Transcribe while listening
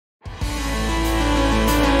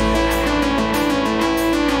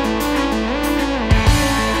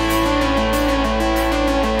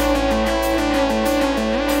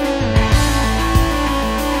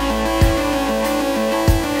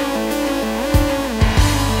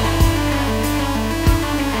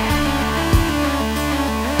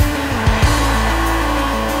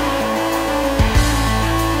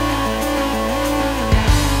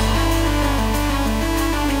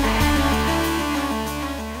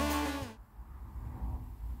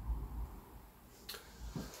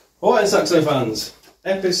Alright Saxo fans,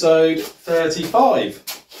 episode 35.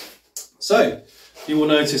 So, you will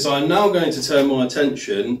notice I'm now going to turn my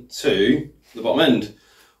attention to the bottom end.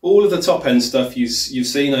 All of the top end stuff you've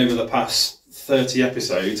seen over the past 30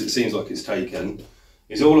 episodes, it seems like it's taken,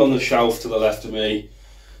 is all on the shelf to the left of me.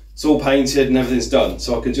 It's all painted and everything's done,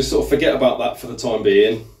 so I can just sort of forget about that for the time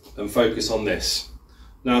being and focus on this.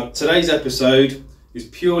 Now, today's episode is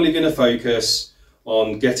purely going to focus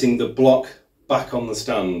on getting the block back on the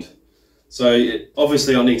stand. So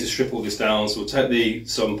obviously I need to strip all this down, so we'll take the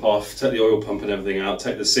sump off, take the oil pump and everything out,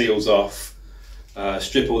 take the seals off,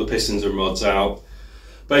 strip all the pistons and rods out.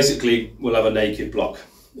 Basically we'll have a naked block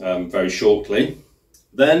very shortly.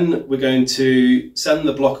 Then we're going to send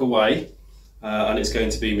the block away and it's going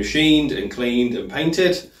to be machined and cleaned and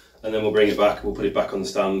painted, and then we'll bring it back, we'll put it back on the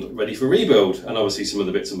stand ready for rebuild, and obviously some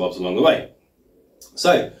other bits and bobs along the way.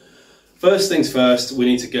 So first things first, we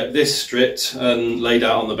need to get this stripped and laid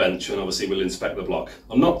out on the bench, and obviously we'll inspect the block.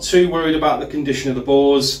 I'm not too worried about the condition of the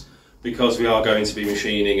bores because we are going to be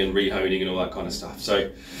machining and rehoning and all that kind of stuff.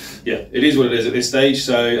 So yeah, it is what it is at this stage.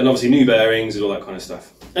 So, and obviously new bearings and all that kind of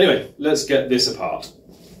stuff. Anyway, let's get this apart.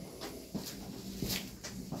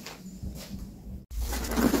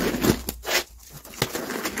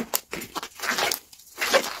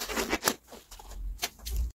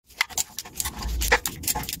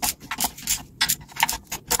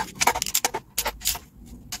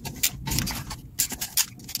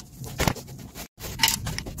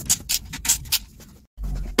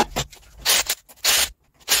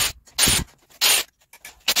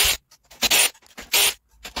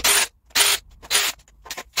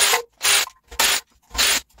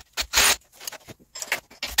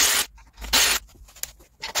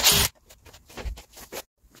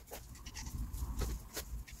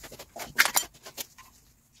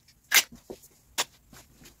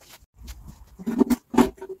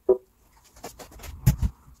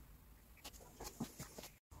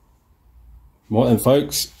 Right then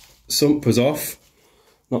folks, sump was off,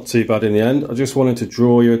 not too bad in the end. I just wanted to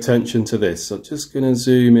draw your attention to this. So I'm just going to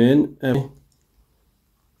zoom in.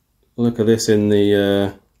 Look at this in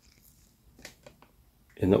the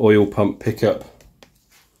oil pump pickup.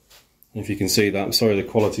 If you can see that, I'm sorry the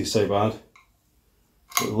quality's so bad.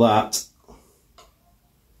 But that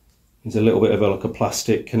is a little bit of like a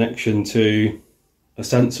plastic connection to a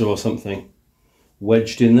sensor or something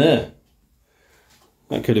wedged in there.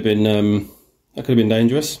 That could have been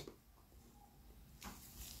dangerous.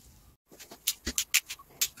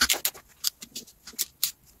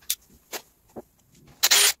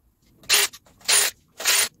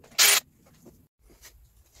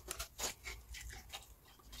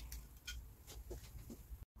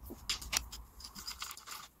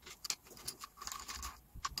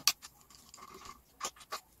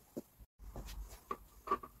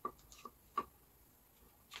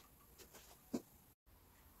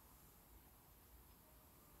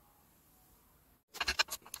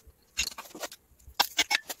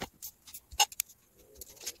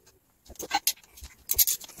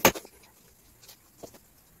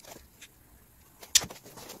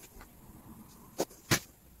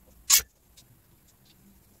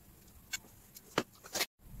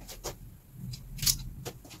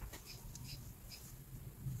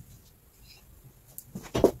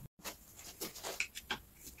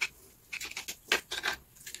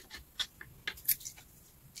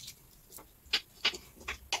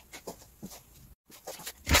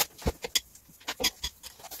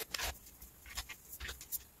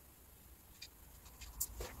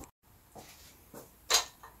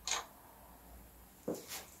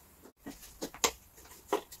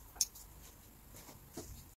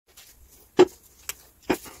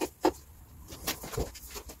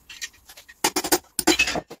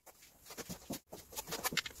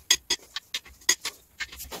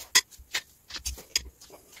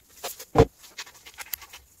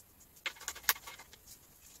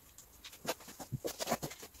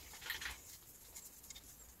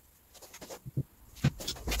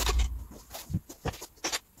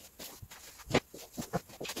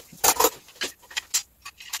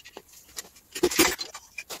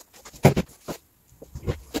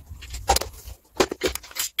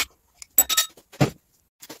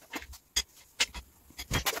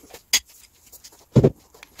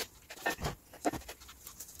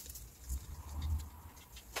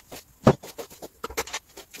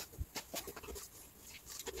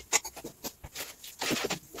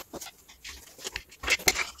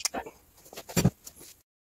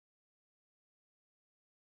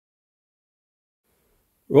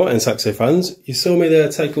 Right, and Saxo fans, you saw me there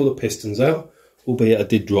take all the pistons out, albeit I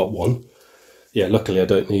did drop one. Yeah, luckily I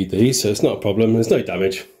don't need these, so it's not a problem, there's no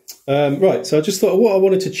damage. Right, so I just thought what I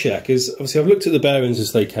wanted to check is, obviously I've looked at the bearings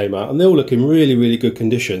as they came out and they all look in really, really good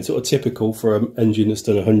condition, sort of typical for an engine that's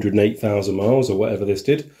done 108,000 miles or whatever this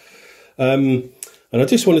did. And I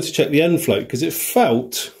just wanted to check the end float because it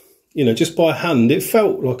felt, you know, just by hand, it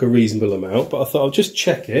felt like a reasonable amount, but I thought I'll just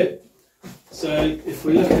check it. So if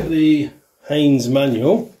we look at the Haynes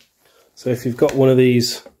manual, so if you've got one of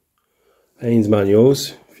these Haynes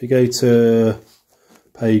manuals, if you go to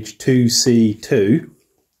page 2C2,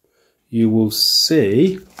 you will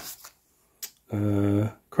see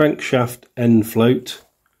crankshaft end float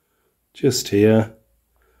just here,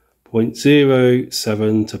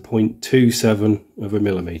 0.07 to 0.27 of a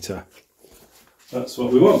millimetre. That's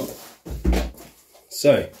what we want.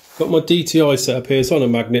 So, got my DTI set up here. It's on a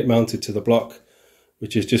magnet mounted to the block,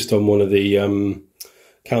 which is just on one of the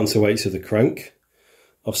counterweights of the crank.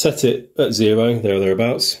 I've set it at 0, there or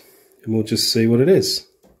thereabouts, and we'll just see what it is.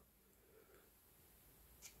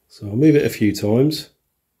 So I'll move it a few times.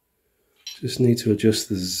 Just need to adjust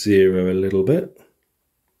the 0 a little bit.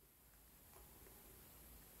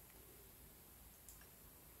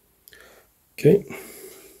 Okay.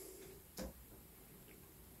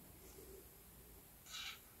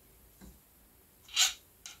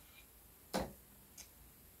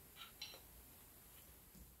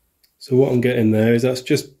 So what I'm getting there is that's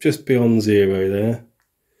just beyond 0 there.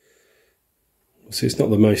 So it's not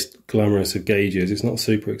the most glamorous of gauges, it's not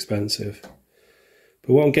super expensive.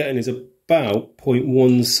 But what I'm getting is about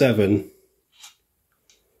 0.17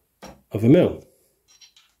 of a mil,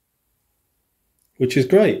 which is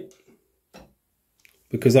great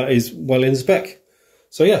because that is well in spec.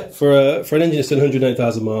 So yeah, for an engine that's done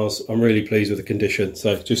 108,000 miles, I'm really pleased with the condition.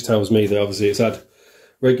 So it just tells me that obviously it's had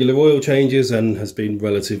regular oil changes and has been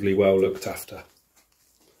relatively well looked after.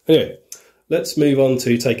 Anyway, let's move on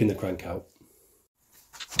to taking the crank out.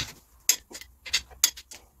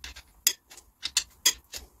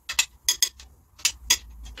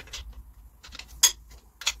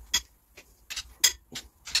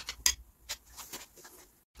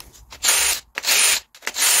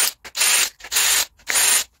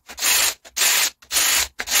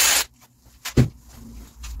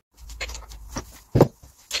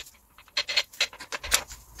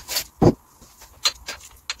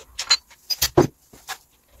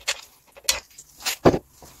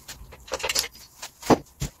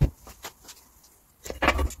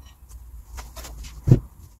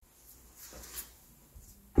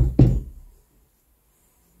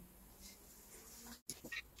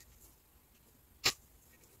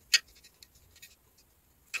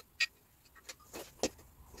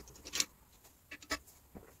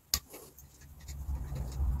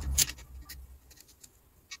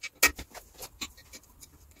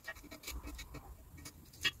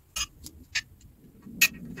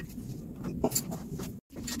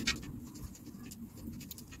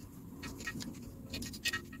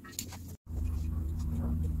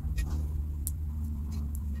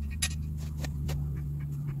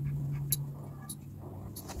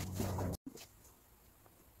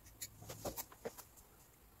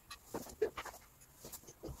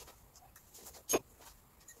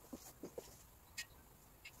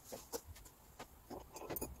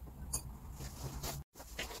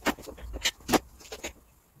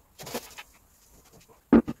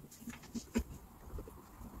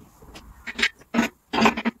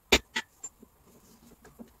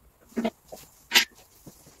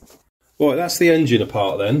 Right, that's the engine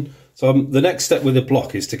apart then. So the next step with the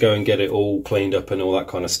block is to go and get it all cleaned up and all that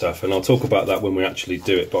kind of stuff. And I'll talk about that when we actually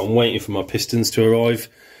do it. But I'm waiting for my pistons to arrive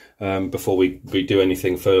before we do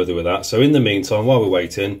anything further with that. So in the meantime, while we're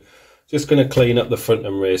waiting, just going to clean up the front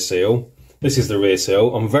and rear seal. This is the rear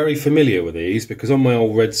seal. I'm very familiar with these because on my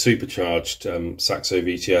old red supercharged Saxo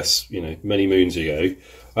VTS, you know, many moons ago,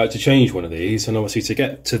 I had to change one of these. And obviously to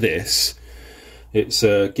get to this, it's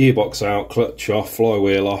gearbox out, clutch off,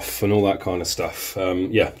 flywheel off, and all that kind of stuff.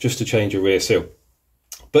 Yeah, just to change a rear seal.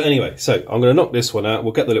 But anyway, so I'm going to knock this one out.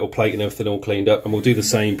 We'll get the little plate and everything all cleaned up, and we'll do the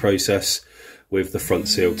same process with the front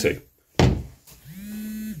seal too.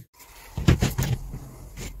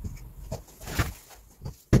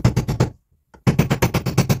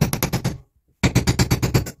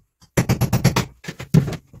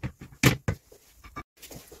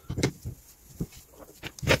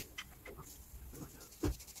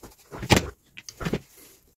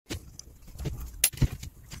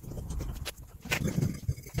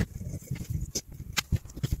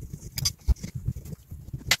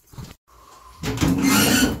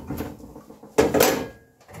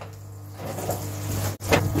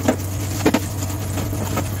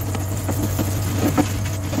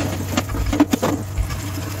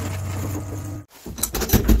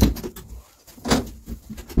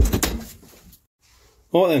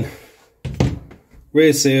 Right then,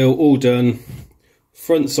 rear seal all done,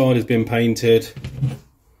 front side has been painted,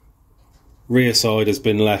 rear side has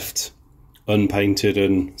been left unpainted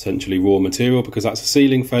and essentially raw material because that's a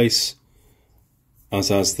ceiling face, as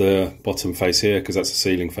has the bottom face here because that's a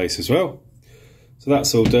ceiling face as well. So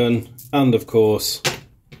that's all done, and of course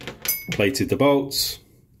plated the bolts.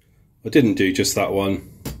 I didn't do just that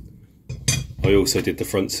one, I also did the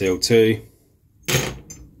front seal too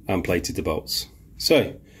and plated the bolts.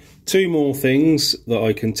 So 2 more things that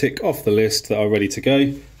I can tick off the list that are ready to go.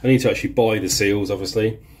 I need to actually buy the seals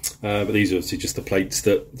obviously, but these are obviously just the plates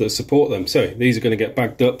that support them. So these are going to get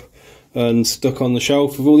bagged up and stuck on the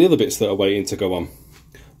shelf with all the other bits that are waiting to go on.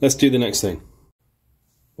 Let's do the next thing.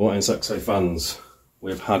 Right, in Saxo fans,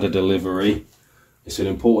 we've had a delivery. It's an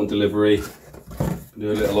important delivery.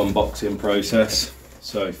 Do a little unboxing process.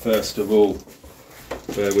 So first of all,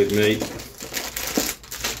 bear with me.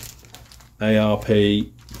 ARP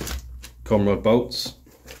Conrod bolts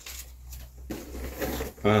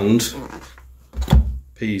and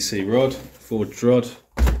PEC rod, forged rod,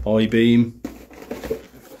 I-beam,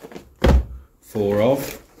 4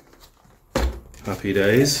 of. Happy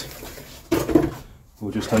days.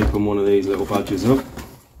 We'll just open one of these little badges up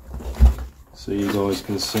so you guys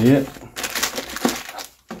can see it.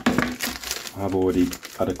 I've already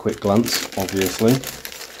had a quick glance, obviously.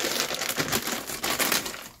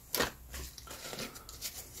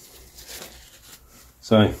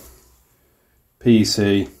 So,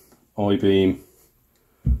 PEC, I-beam,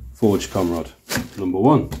 forged Conrod, number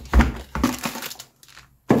 1,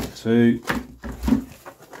 2,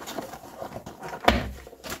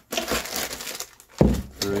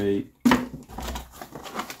 3,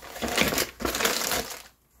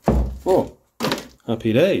 4.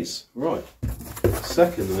 Happy days. Right.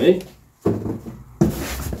 Secondly,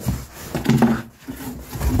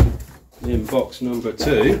 in box number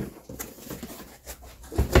 2,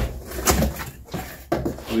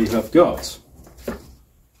 we have got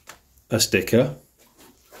a sticker,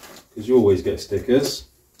 because you always get stickers,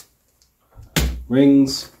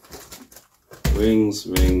 rings, rings,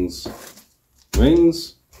 rings,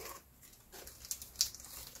 rings,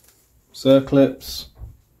 circlips,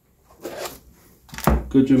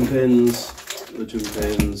 gudgeon pins, gudgeon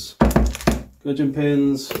pins, gudgeon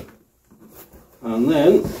pins, and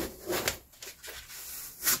then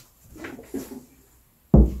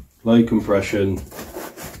low compression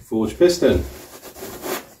forged piston.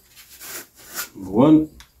 Number 1,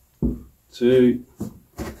 2,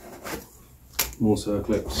 more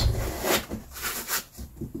circlips,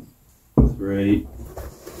 3,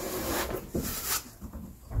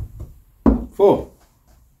 4.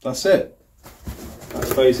 That's it.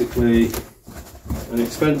 That's basically an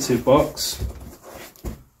expensive box,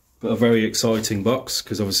 but a very exciting box,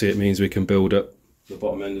 because obviously it means we can build up the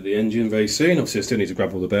bottom end of the engine very soon. Obviously I still need to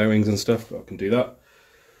grab all the bearings and stuff, but I can do that.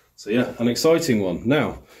 So yeah, an exciting one.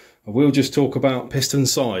 Now, I will just talk about piston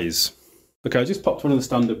size. Okay, I just popped one of the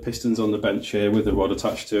standard pistons on the bench here with the rod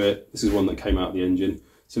attached to it. This is one that came out of the engine.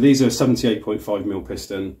 So these are 78.5mm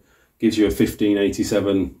piston, gives you a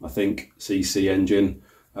 1587, I think, cc engine.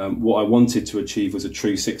 What I wanted to achieve was a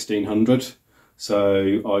true 1600.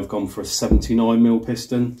 So I've gone for a 79mm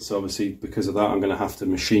piston. So obviously because of that, I'm going to have to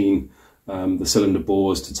machine the cylinder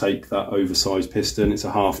bores to take that oversized piston. It's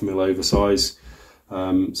a 1/2 mil oversize.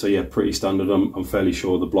 So yeah, pretty standard. I'm fairly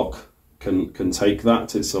sure the block can take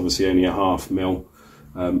that. It's obviously only a 1/2 mil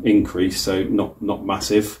increase, so not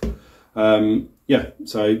massive. Yeah,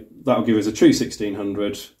 so that'll give us a true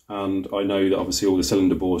 1600, and I know that obviously all the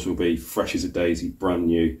cylinder bores will be fresh as a daisy, brand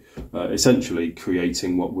new, essentially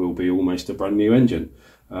creating what will be almost a brand new engine.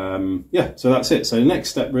 Yeah, so that's it. So the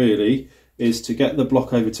next step really is to get the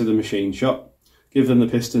block over to the machine shop, give them the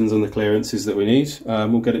pistons and the clearances that we need.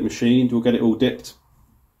 We'll get it machined, we'll get it all dipped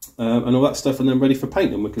and all that stuff, and then ready for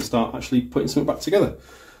paint, and we can start actually putting something back together.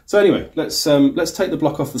 So anyway, let's take the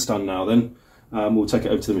block off the stand now then. We'll take it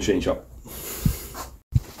over to the machine shop.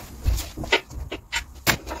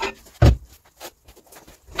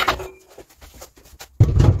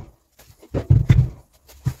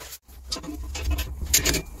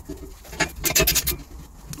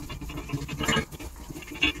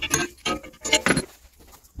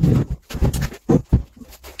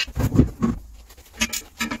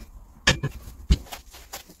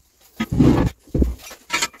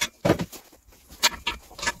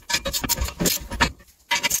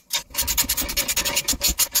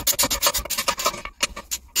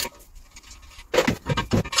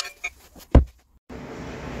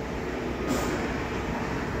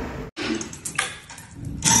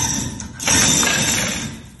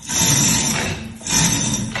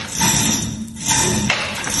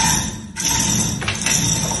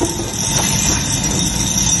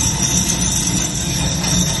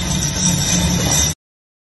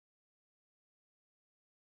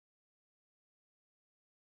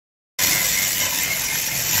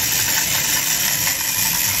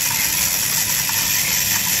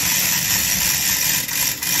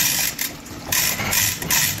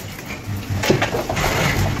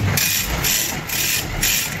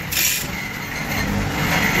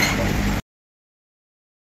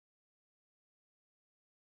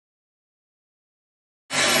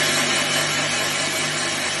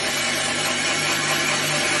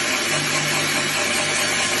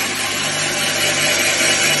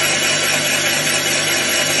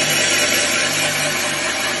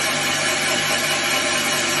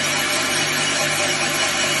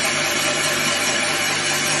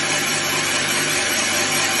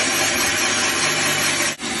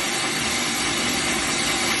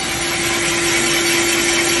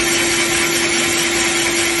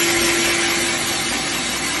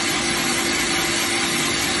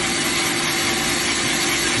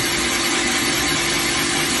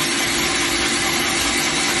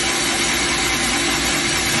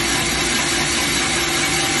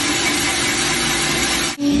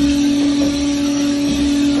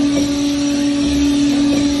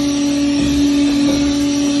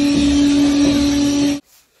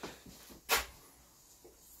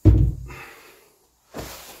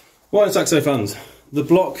 Right, Saxo fans, the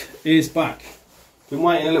block is back. Been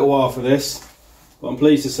waiting a little while for this, but I'm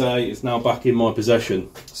pleased to say it's now back in my possession.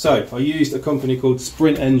 So I used a company called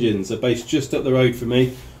Sprint Engines. They're based just up the road from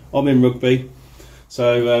me. I'm in Rugby,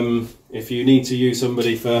 so if you need to use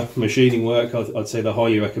somebody for machining work, I'd say they're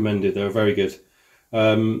highly recommended. They're very good.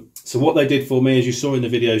 So what they did for me, as you saw in the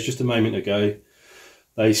videos just a moment ago,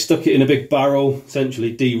 they stuck it in a big barrel,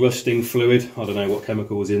 essentially de-rusting fluid. I don't know what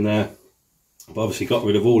chemical was in there, but obviously got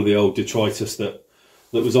rid of all of the old detritus that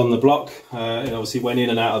was on the block. It obviously went in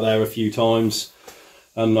and out of there a few times,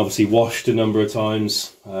 and obviously washed a number of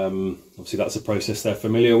times. Obviously that's a process they're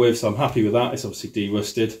familiar with, so I'm happy with that. It's obviously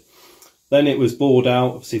de-rusted. Then it was bored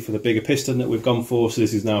out, obviously, for the bigger piston that we've gone for. So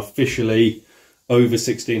this is now officially over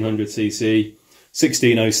 1600cc,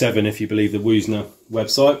 1607 if you believe the Wossner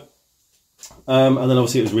website. And then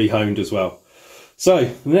obviously it was rehoned as well. So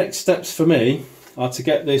the next steps for me are to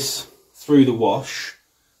get this through the wash.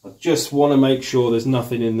 I just want to make sure there's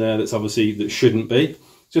nothing in there that's obviously that shouldn't be,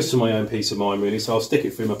 just for my own peace of mind really. So I'll stick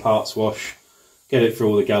it through my parts wash, get it through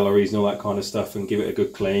all the galleries and all that kind of stuff, and give it a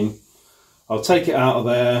good clean. I'll take it out of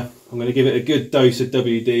there. I'm going to give it a good dose of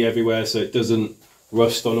WD everywhere so it doesn't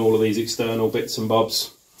rust on all of these external bits and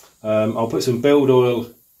bobs. I'll put some build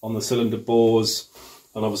oil on the cylinder bores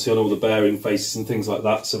and obviously on all the bearing faces and things like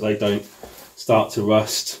that so they don't start to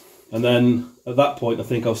rust. And then at that point I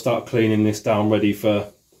think I'll start cleaning this down, ready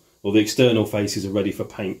for, or the external faces are ready for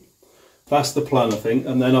paint. That's the plan, I think.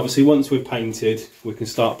 And then obviously once we've painted, we can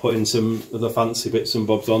start putting some of the fancy bits and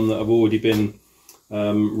bobs on that have already been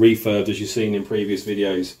refurbed, as you've seen in previous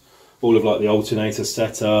videos. All of like the alternator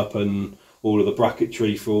setup and all of the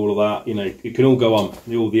bracketry for all of that, you know, it can all go on.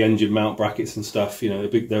 All the engine mount brackets and stuff, you know,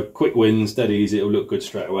 they're quick wins, dead easy, it'll look good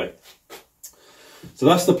straight away. So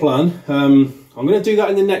that's the plan. I'm going to do that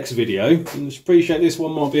in the next video. I just appreciate this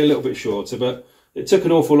one might be a little bit shorter, but it took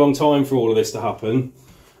an awful long time for all of this to happen.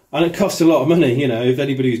 And it costs a lot of money, you know, if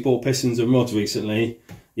anybody who's bought pistons and rods recently,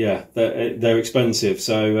 yeah, they're expensive.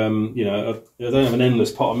 So, you know, I don't have an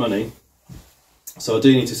endless pot of money. So I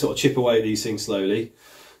do need to sort of chip away at these things slowly.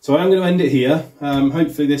 So I am going to end it here.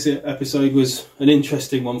 Hopefully this episode was an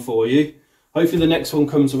interesting one for you. Hopefully the next one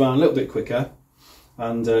comes around a little bit quicker.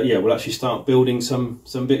 And yeah, we'll actually start building some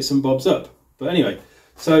bits and bobs up. But anyway,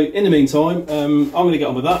 so in the meantime, I'm going to get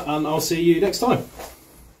on with that and I'll see you next time.